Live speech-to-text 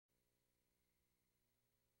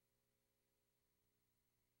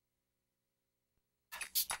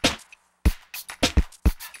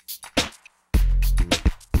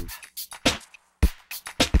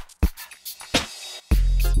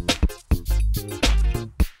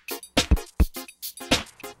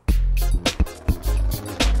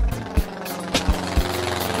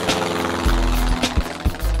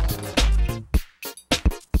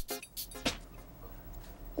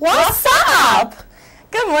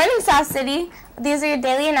morning, South City. These are your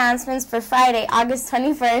daily announcements for Friday, August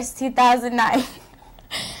 21st, 2009.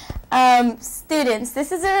 Students,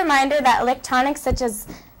 this is a reminder that electronics such as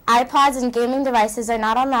iPods and gaming devices are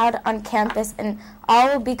not allowed on campus and all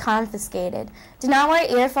will be confiscated. Do not wear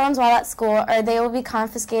earphones while at school or they will be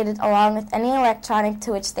confiscated along with any electronic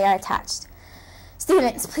to which they are attached.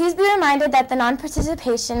 Students, please be reminded that the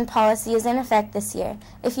non-participation policy is in effect this year.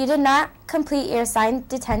 If you did not complete your assigned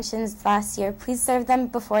detentions last year, please serve them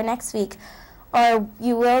before next week, or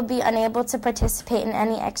you will be unable to participate in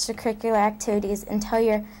any extracurricular activities until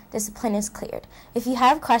your discipline is cleared. If you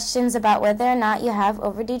have questions about whether or not you have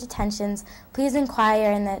overdue detentions, please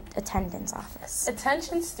inquire in the attendance office.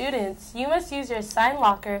 Attention students, you must use your assigned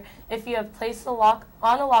locker. If you have placed a lock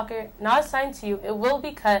on a locker not assigned to you, it will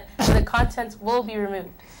be cut and the contents will be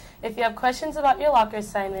removed. If you have questions about your locker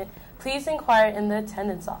assignment, please inquire in the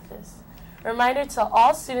attendance office. Reminder to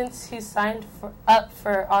all students who signed up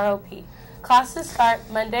for ROP. Classes start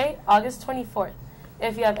Monday, August 24th.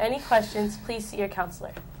 If you have any questions, please see your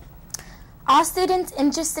counselor. All students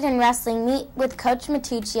interested in wrestling meet with Coach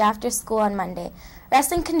Matucci after school on Monday.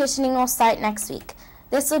 Wrestling conditioning will start next week.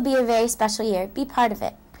 This will be a very special year. Be part of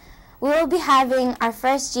it. We will be having our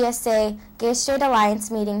first GSA Gay Straight Alliance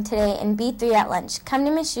meeting today in B3 at lunch. Come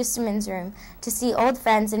to Ms. Schusterman's room to see old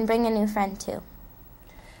friends and bring a new friend too.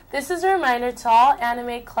 This is a reminder to all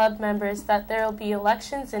Anime Club members that there will be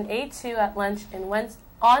elections in A2 at lunch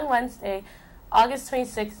on Wednesday, August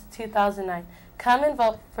 26, 2009. Come and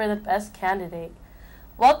vote for the best candidate.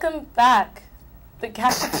 Welcome back. The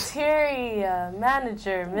cafeteria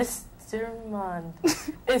manager, Mr. Mond,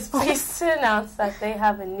 is pleased to announce that they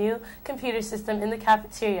have a new computer system in the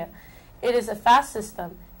cafeteria. It is a fast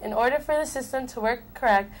system. In order for the system to work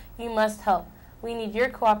correct, you must help. We need your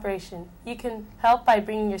cooperation. You can help by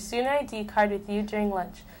bringing your student ID card with you during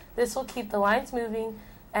lunch. This will keep the lines moving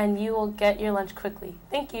and you will get your lunch quickly.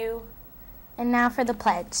 Thank you. And now for the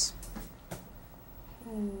pledge.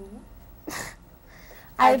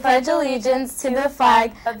 I pledge allegiance to the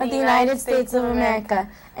flag of the United States of America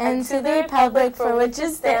and to the republic for which it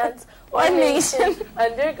stands, one nation,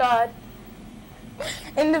 under God,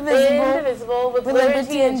 indivisible, with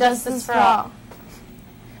liberty and justice for all.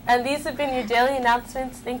 And these have been your daily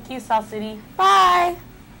announcements. Thank you, South City. Bye.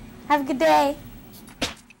 Have a good day.